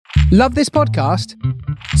Love this podcast?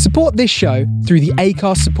 Support this show through the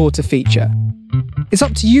Acast supporter feature. It's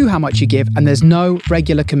up to you how much you give, and there's no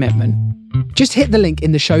regular commitment. Just hit the link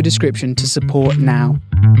in the show description to support now.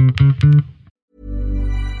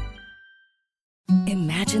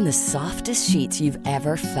 Imagine the softest sheets you've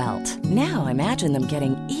ever felt. Now imagine them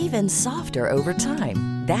getting even softer over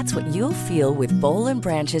time. That's what you'll feel with Boll &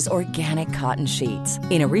 Branch's organic cotton sheets.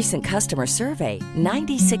 In a recent customer survey,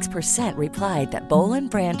 96% replied that Boll &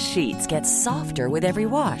 Branch sheets get softer with every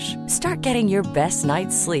wash. Start getting your best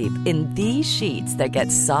night's sleep in these sheets that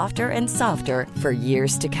get softer and softer for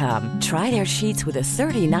years to come. Try their sheets with a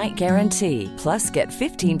 30-night guarantee. Plus, get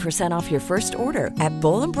 15% off your first order at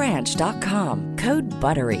bollandbranch.com. Code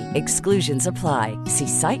BUTTERY. Exclusions apply. See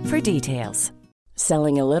site for details.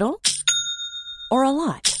 Selling a little or a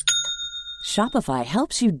lot? Shopify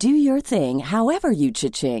helps you do your thing however you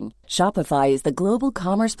cha-ching. Shopify is the global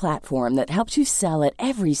commerce platform that helps you sell at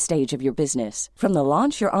every stage of your business. From the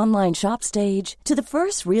launch your online shop stage to the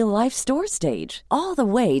first real-life store stage, all the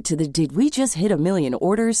way to the did we just hit a million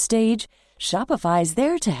orders stage. Shopify is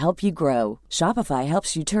there to help you grow. Shopify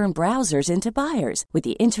helps you turn browsers into buyers with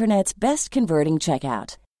the internet's best converting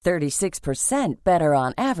checkout. 36% better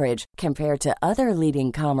on average compared to other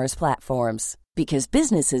leading commerce platforms. Because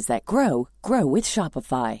businesses that grow, grow with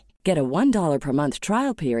Shopify. Get a $1 per month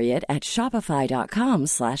trial period at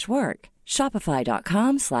shopify.com/work.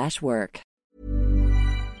 Shopify.com/work.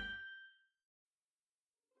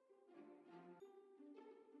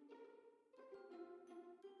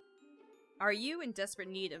 Are you in desperate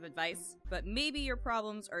need of advice, but maybe your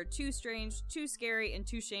problems are too strange, too scary, and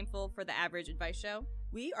too shameful for the average advice show?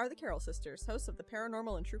 We are the Carroll Sisters, hosts of the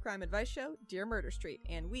paranormal and true crime advice show, Dear Murder Street,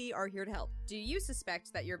 and we are here to help. Do you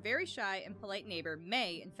suspect that your very shy and polite neighbor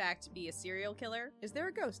may, in fact, be a serial killer? Is there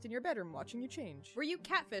a ghost in your bedroom watching you change? Were you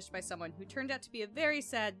catfished by someone who turned out to be a very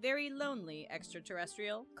sad, very lonely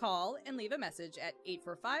extraterrestrial? Call and leave a message at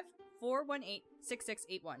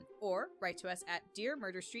 845-418-6681 or write to us at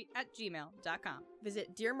dearmurderstreet@gmail.com.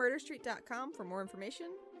 Visit dearmurderstreet.com for more information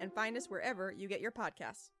and find us wherever you get your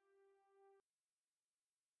podcasts.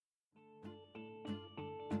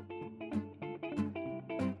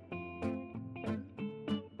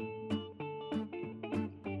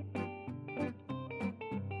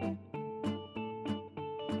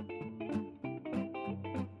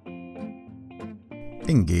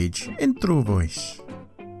 Engage intro voice.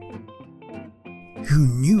 Who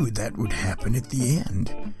knew that would happen at the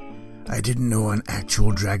end? I didn't know an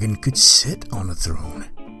actual dragon could sit on a throne.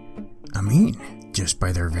 I mean, just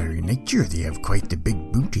by their very nature, they have quite the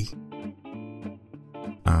big booty.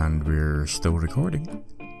 And we're still recording.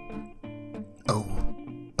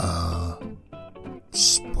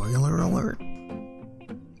 Spoiler alert.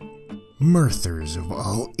 Mirthers of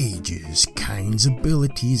all ages, kinds,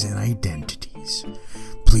 abilities, and identities.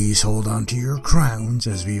 Please hold on to your crowns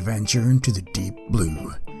as we venture into the deep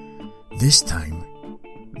blue. This time,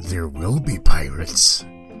 there will be pirates.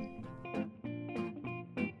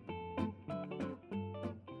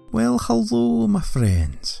 Well, hello, my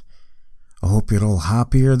friends. I hope you're all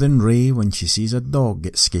happier than Ray when she sees a dog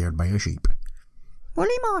get scared by a sheep.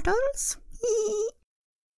 Woolly mortals.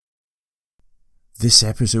 This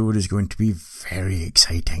episode is going to be very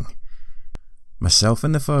exciting. Myself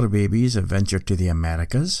and the fur babies have ventured to the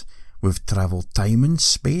Americas. We've travelled time and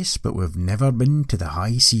space, but we've never been to the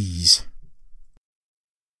high seas.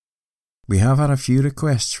 We have had a few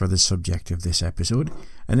requests for the subject of this episode,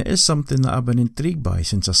 and it is something that I've been intrigued by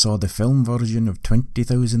since I saw the film version of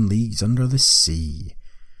 20,000 Leagues Under the Sea.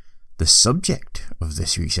 The subject of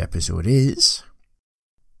this week's episode is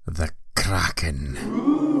the Kraken.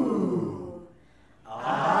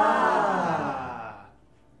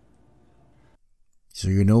 So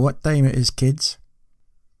you know what time it is, kids?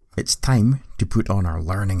 It's time to put on our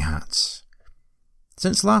learning hats.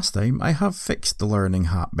 Since last time, I have fixed the learning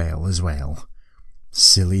hat bell as well.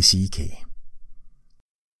 Silly CK.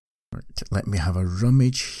 Let me have a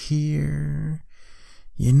rummage here.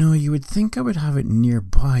 You know, you would think I would have it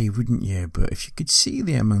nearby, wouldn't you? But if you could see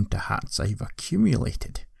the amount of hats I've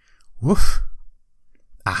accumulated. Woof!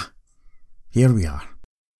 Here we are.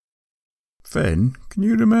 Finn, can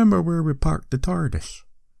you remember where we parked the TARDIS?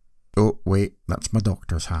 Oh, wait, that's my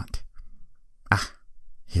doctor's hat.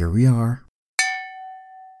 Here we are.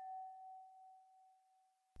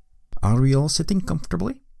 Are we all sitting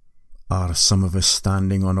comfortably? Are some of us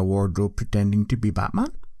standing on a wardrobe pretending to be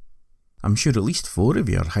Batman? I'm sure at least 4 of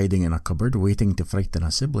you are hiding in a cupboard waiting to frighten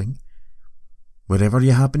a sibling. Wherever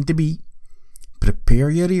you happen to be, prepare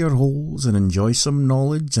your ear holes and enjoy some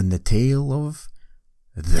knowledge and the tale of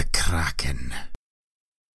the Kraken.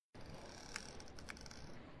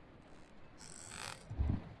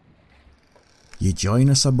 you join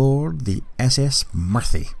us aboard the SS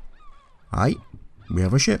Murphy. Aye, we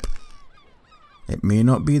have a ship. It may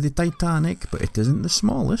not be the Titanic, but it isn't the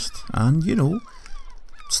smallest, and,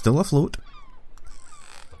 still afloat.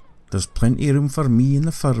 There's plenty of room for me and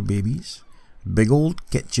the fur babies. Big old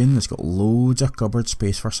kitchen that's got loads of cupboard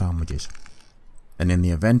space for sandwiches. And in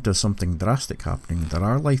the event of something drastic happening, there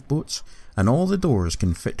are lifeboats, and all the doors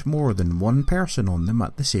can fit more than one person on them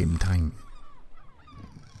at the same time.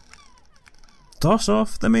 Toss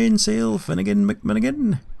off the mainsail, Finnegan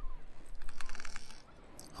McMinnigan.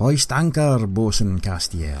 Hoist anchor, Boatswain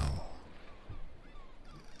Castiel.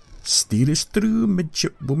 Steer us through,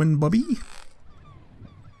 Midshipwoman Bobby.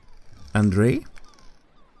 And Ray?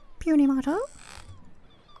 Puny Motto?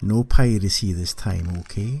 No piracy this time,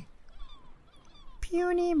 okay?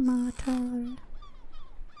 Puny Motto.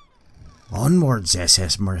 Onwards,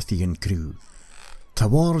 SS Murphy and crew.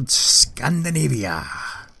 Towards Scandinavia.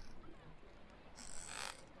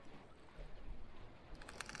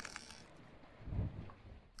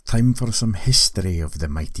 Time for some history of the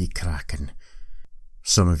mighty Kraken.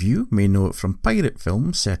 Some of you may know it from pirate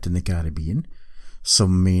films set in the Caribbean.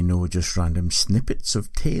 Some may know just random snippets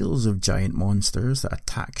of tales of giant monsters that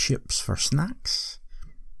attack ships for snacks.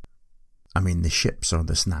 I mean, the ships or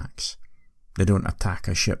the snacks. They don't attack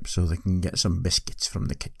a ship so they can get some biscuits from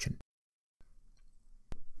the kitchen.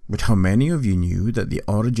 But how many of you knew that the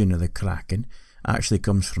origin of the Kraken actually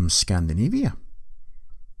comes from Scandinavia?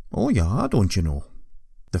 Oh yeah, don't you know?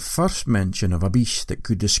 The first mention of a beast that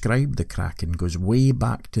could describe the Kraken goes way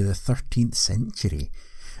back to the 13th century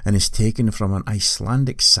and is taken from an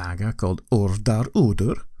Icelandic saga called Ordar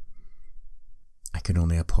Odur. I can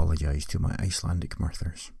only apologise to my Icelandic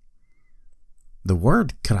mirthers. The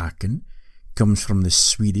word Kraken comes from the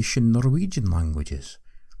Swedish and Norwegian languages.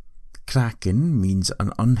 Kraken means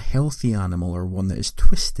an unhealthy animal or one that is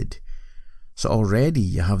twisted. So already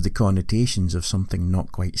you have the connotations of something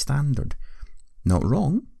not quite standard. Not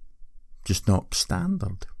wrong, just not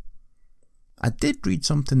standard. I did read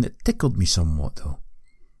something that tickled me somewhat though.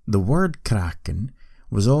 The word Kraken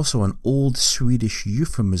was also an old Swedish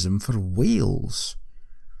euphemism for whales.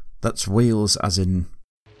 That's whales as in...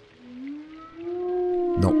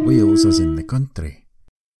 not whales as in the country.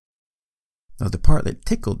 Now the part that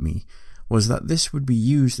tickled me was that this would be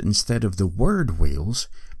used instead of the word whales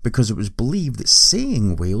because it was believed that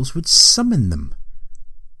saying whales would summon them.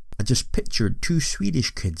 I just pictured two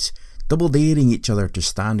Swedish kids double daring each other to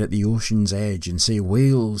stand at the ocean's edge and say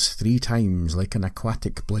whales 3 times like an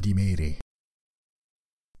aquatic Bloody Mary.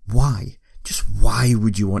 Why? Just why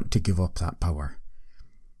would you want to give up that power?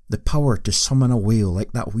 The power to summon a whale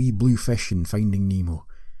like that wee blue fish in Finding Nemo.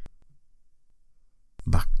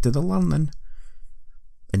 Back to the learning.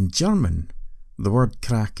 In German, the word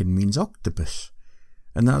Kraken means octopus,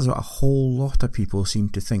 and that's what a whole lot of people seem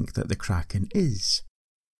to think that the Kraken is.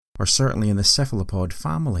 Or certainly in the cephalopod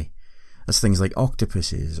family, as things like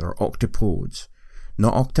octopuses or octopodes.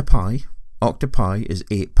 Not octopi. Octopi is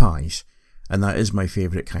 8 pies, and that is my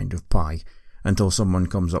favourite kind of pie, until someone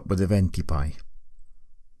comes up with a venti pie.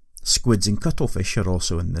 Squids and cuttlefish are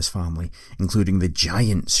also in this family, including the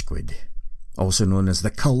giant squid, also known as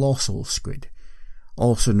the colossal squid,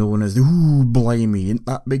 also known as the ooh blimey ain't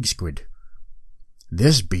that big squid.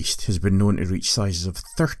 This beast has been known to reach sizes of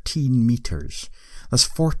 13 metres. That's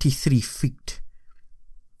 43 feet.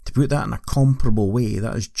 To put that in a comparable way,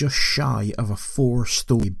 that is just shy of a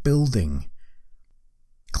 4-story building.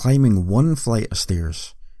 Climbing 1 flight of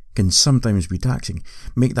stairs can sometimes be taxing.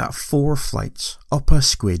 Make that 4 flights up a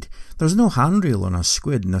squid. There's no handrail on a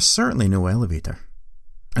squid and there's certainly no elevator.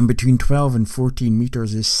 And between 12 and 14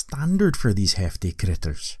 metres is standard for these hefty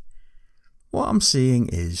critters. What I'm saying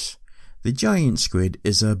is, the giant squid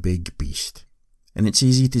is a big beast, and it's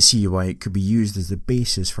easy to see why it could be used as the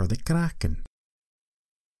basis for the Kraken.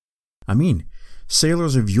 I mean,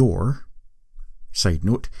 sailors of yore... Side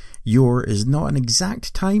note, yore is not an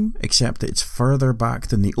exact time, except that it's further back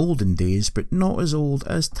than the olden days, but not as old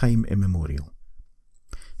as time immemorial.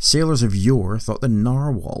 Sailors of yore thought the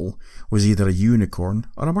narwhal was either a unicorn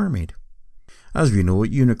or a mermaid. As we know,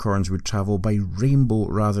 unicorns would travel by rainbow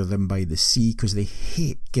rather than by the sea because they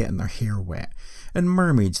hate getting their hair wet, and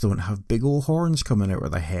mermaids don't have big old horns coming out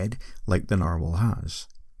of their head like the narwhal has.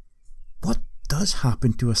 What does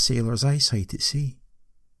happen to a sailor's eyesight at sea?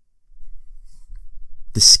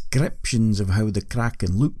 Descriptions of how the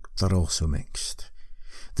Kraken looked are also mixed.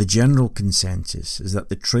 The general consensus is that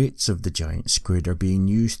the traits of the giant squid are being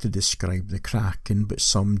used to describe the Kraken, but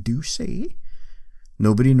some do say...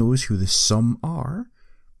 Nobody knows who the some are,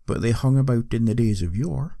 but they hung about in the days of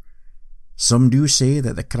yore. Some do say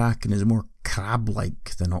that the Kraken is more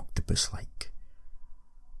crab-like than octopus-like.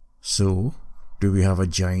 So, do we have a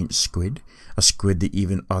giant squid? A squid that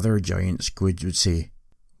even other giant squids would say,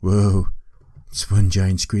 "Whoa, it's one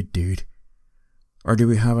giant squid, dude." Or do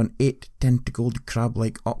we have an 8-tentacled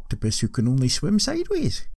crab-like octopus who can only swim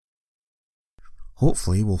sideways?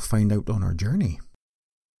 Hopefully we'll find out on our journey.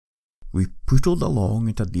 We pootled along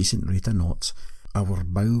at a decent rate of knots, our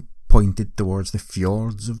bow pointed towards the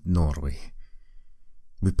fjords of Norway.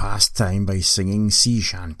 We passed time by singing sea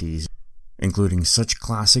shanties, including such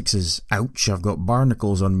classics as "Ouch, I've got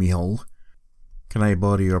barnacles on me hull," "Can I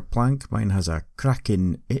borrow your plank, mine has a crack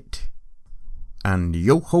in it," and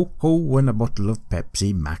 "Yo ho ho and a bottle of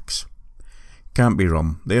Pepsi Max." Can't be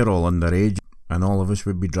rum, they're all underage, and all of us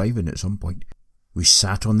would be driving at some point. We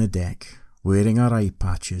sat on the deck, wearing our eye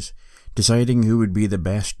patches, deciding who would be the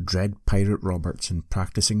best Dread Pirate Roberts and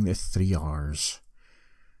practising the 3 R's.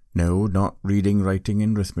 No, not reading, writing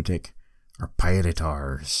and arithmetic, or pirate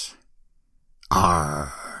R's.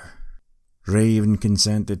 R. Ray even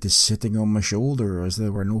consented to sitting on my shoulder as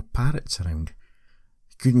there were no parrots around.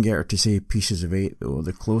 Couldn't get her to say pieces of 8 though,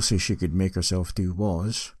 the closest she could make herself to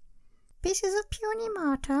was... Pieces of puny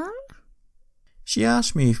mortal. She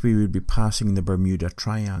asked me if we would be passing the Bermuda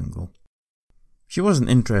Triangle. She wasn't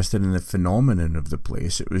interested in the phenomenon of the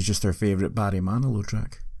place, it was just her favourite Barry Manilow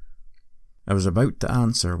track. I was about to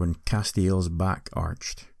answer when Castiel's back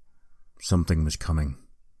arched. Something was coming.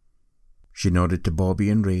 She nodded to Bobby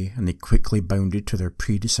and Ray, and they quickly bounded to their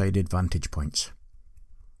pre-decided vantage points.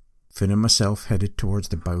 Finn and myself headed towards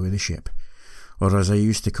the bow of the ship, or as I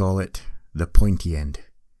used to call it, the pointy end.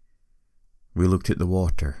 We looked at the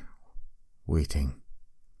water, waiting.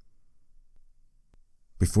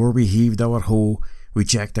 Before we heaved our hoe, we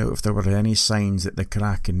checked out if there were any signs that the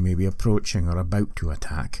Kraken may be approaching or about to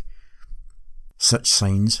attack. Such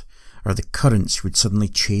signs are the currents would suddenly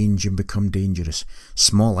change and become dangerous.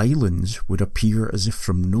 Small islands would appear as if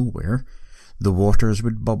from nowhere. The waters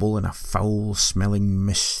would bubble and a foul-smelling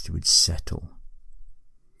mist would settle.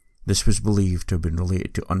 This was believed to have been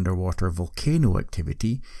related to underwater volcano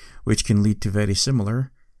activity, which can lead to very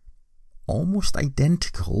similar, almost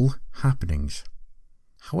identical, happenings.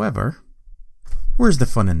 However, where's the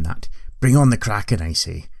fun in that? Bring on the Kraken, I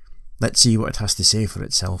say. Let's see what it has to say for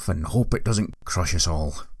itself and hope it doesn't crush us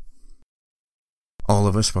all. All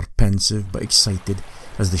of us were pensive but excited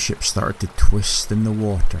as the ship started to twist in the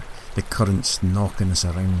water, the currents knocking us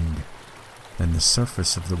around. Then the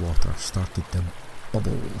surface of the water started to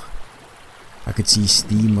bubble. I could see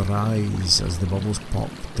steam rise as the bubbles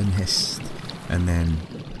popped and hissed, and then,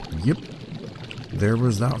 yep, there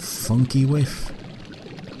was that funky whiff.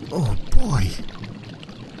 Oh boy!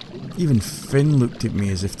 Even Finn looked at me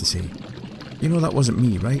as if to say, "You know that wasn't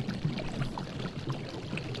me, right?"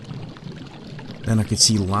 Then I could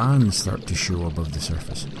see land start to show above the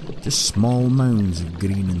surface, just small mounds of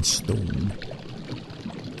green and stone.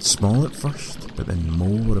 Small at first, but then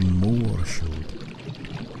more and more showed.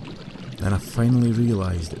 Then I finally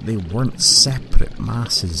realised that they weren't separate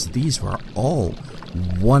masses, these were all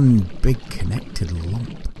one big connected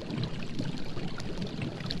lump.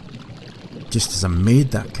 Just as I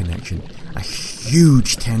made that connection, a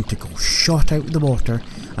huge tentacle shot out of the water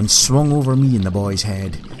and swung over me and the boy's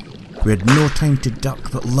head. We had no time to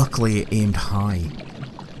duck, but luckily it aimed high.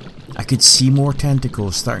 I could see more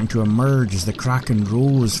tentacles starting to emerge as the Kraken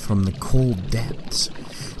rose from the cold depths.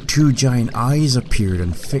 2 giant eyes appeared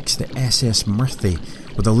and fixed the SS Murthy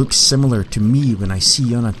with a look similar to me when I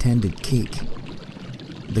see unattended cake.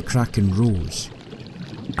 The Kraken rose,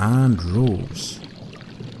 and rose,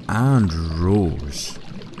 and rose.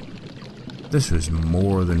 This was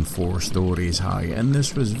more than 4 stories high, and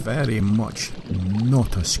this was very much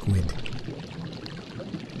not a squid.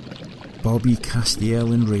 Bobby,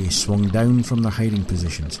 Castiel and Ray swung down from their hiding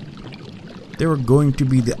positions. They were going to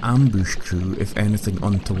be the ambush crew if anything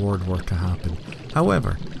untoward were to happen.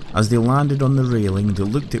 However, as they landed on the railing, they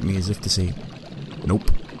looked at me as if to say,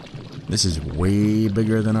 "Nope, this is way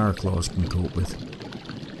bigger than our claws can cope with."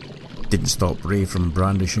 Didn't stop Ray from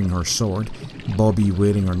brandishing her sword, Bobby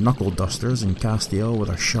wearing her knuckle dusters, and Castiel with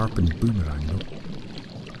a sharpened boomerang though.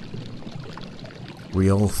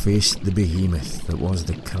 We all faced the behemoth that was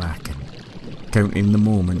the Kraken, counting the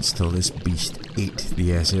moments till this beast ate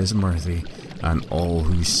the SS Murthy and all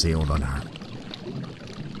who sailed on her.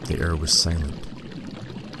 The air was silent.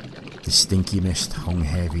 The stinky mist hung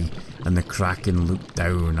heavy, and the Kraken looked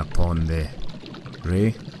down upon the...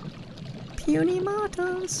 Ray? Puny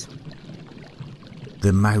mortals.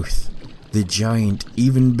 The mouth, the giant,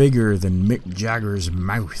 even bigger than Mick Jagger's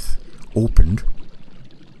mouth, opened,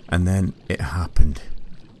 and then it happened.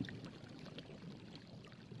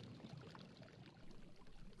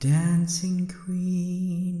 Dancing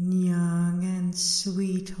queen, young and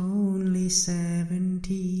sweet, only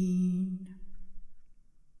 17.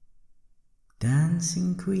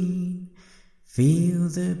 Dancing queen, feel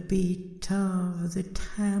the beat of the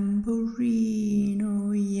tambourine,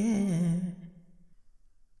 oh yeah.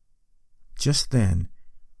 Just then,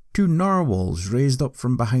 2 narwhals raised up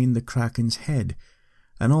from behind the Kraken's head,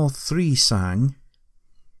 and all 3 sang,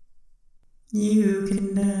 You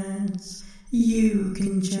can dance, you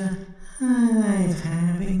can jive,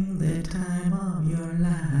 having the time of your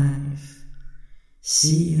life.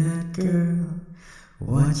 See that girl,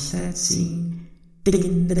 watch that scene,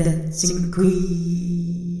 digging the dancing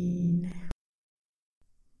queen.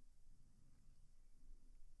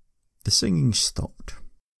 The singing stopped.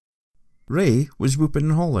 Ray was whooping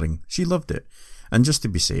and hollering. She loved it, and just to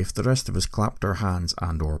be safe, the rest of us clapped our hands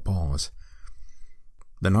and our paws.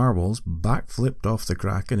 The narwhals backflipped off the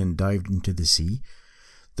Kraken and dived into the sea.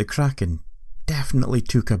 The Kraken definitely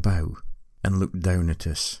took a bow and looked down at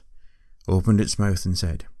us, opened its mouth and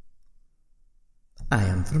said, I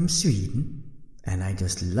am from Sweden, and I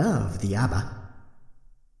just love the ABBA.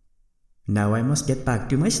 Now I must get back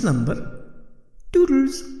to my slumber.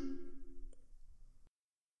 Doodles.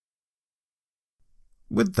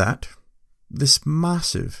 With that, this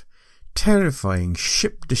massive, terrifying,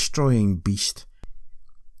 ship-destroying beast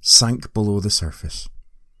sank below the surface.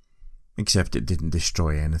 Except it didn't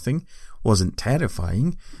destroy anything, wasn't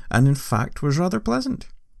terrifying, and in fact was rather pleasant.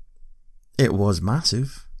 It was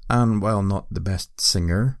massive, and while not the best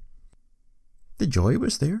singer, the joy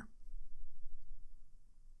was there.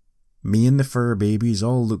 Me and the fur babies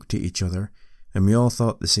all looked at each other, and we all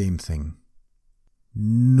thought the same thing.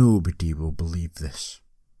 Nobody will believe this.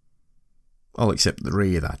 All except the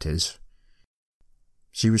Ray, that is.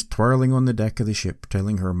 She was twirling on the deck of the ship,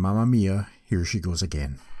 telling her Mamma Mia, here she goes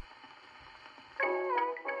again.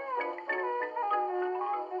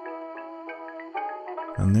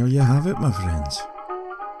 And there you have it, my friends.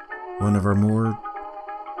 One of our more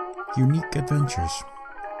unique adventures.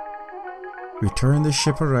 We turned the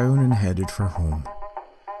ship around and headed for home.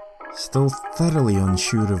 Still thoroughly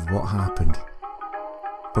unsure of what happened.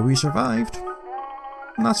 But we survived.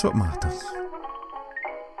 And that's what matters.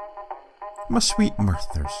 My sweet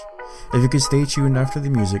mirthers, if you could stay tuned after the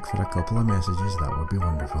music for a couple of messages, that would be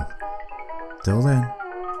wonderful. Till then,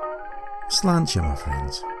 slant you, my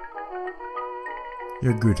friends.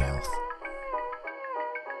 Your good health.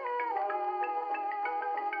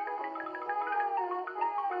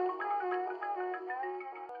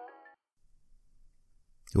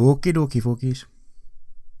 Okie dokie, folkies.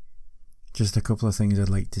 Just a couple of things I'd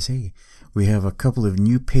like to say. We have a couple of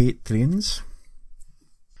new Patreons.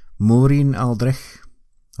 Maureen Aldrich,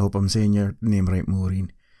 I hope I'm saying your name right,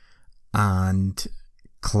 Maureen, and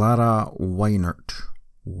Clara Weinert,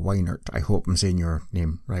 I hope I'm saying your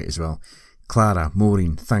name right as well. Clara,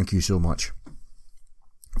 Maureen, thank you so much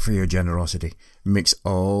for your generosity. It makes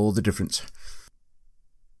all the difference.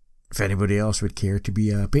 If anybody else would care to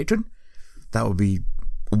be a patron, that would be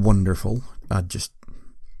wonderful. Just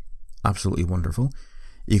absolutely wonderful.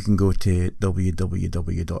 You can go to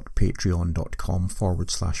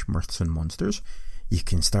www.patreon.com/mirths and monsters. You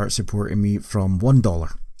can start supporting me from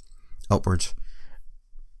 $1 upwards.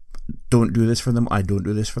 Don't do this for them. I don't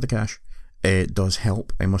do this for the cash. It does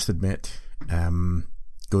help, I must admit,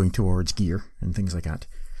 going towards gear and things like that.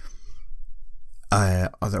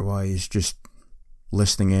 Otherwise, just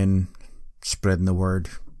listening in, spreading the word,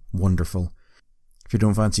 wonderful. If you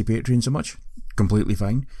don't fancy Patreon so much, completely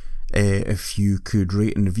fine. If you could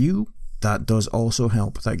rate and review, that does also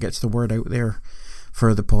help. That gets the word out there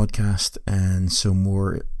for the podcast, and so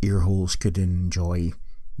more earholes could enjoy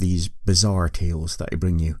these bizarre tales that I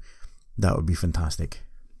bring you. That would be fantastic.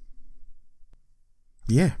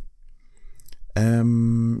 Yeah.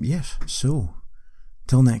 Yes, so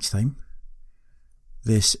till next time,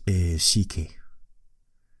 this is CK.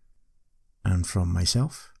 And from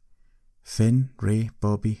myself, Finn, Ray,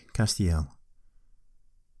 Bobby, Castiel.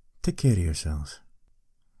 Take care of yourselves.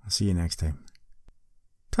 I'll see you next time.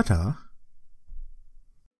 Ta-ta.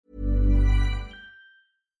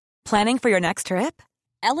 Planning for your next trip?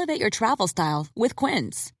 Elevate your travel style with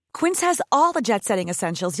Quince. Quince has all the jet-setting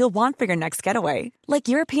essentials you'll want for your next getaway, like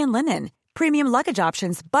European linen, premium luggage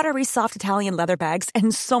options, buttery soft Italian leather bags,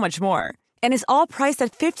 and so much more. And is all priced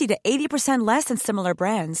at 50 to 80% less than similar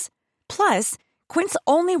brands. Plus, Quince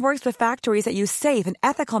only works with factories that use safe and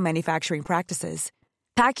ethical manufacturing practices.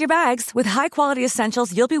 Pack your bags with high-quality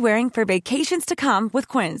essentials you'll be wearing for vacations to come with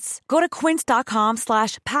Quince. Go to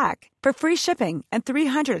quince.com/pack for free shipping and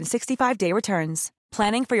 365-day returns.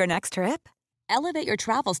 Planning for your next trip? Elevate your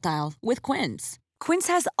travel style with Quince. Quince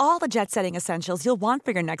has all the jet-setting essentials you'll want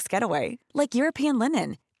for your next getaway, like European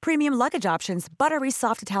linen, premium luggage options, buttery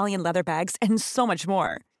soft Italian leather bags, and so much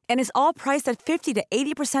more. And is all priced at 50 to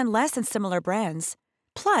 80% less than similar brands.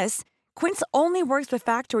 Plus, Quince only works with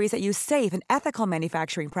factories that use safe and ethical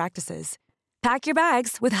manufacturing practices. Pack your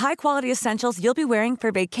bags with high-quality essentials you'll be wearing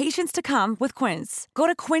for vacations to come with Quince. Go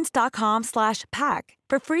to quince.com/pack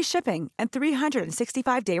for free shipping and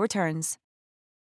 365-day returns.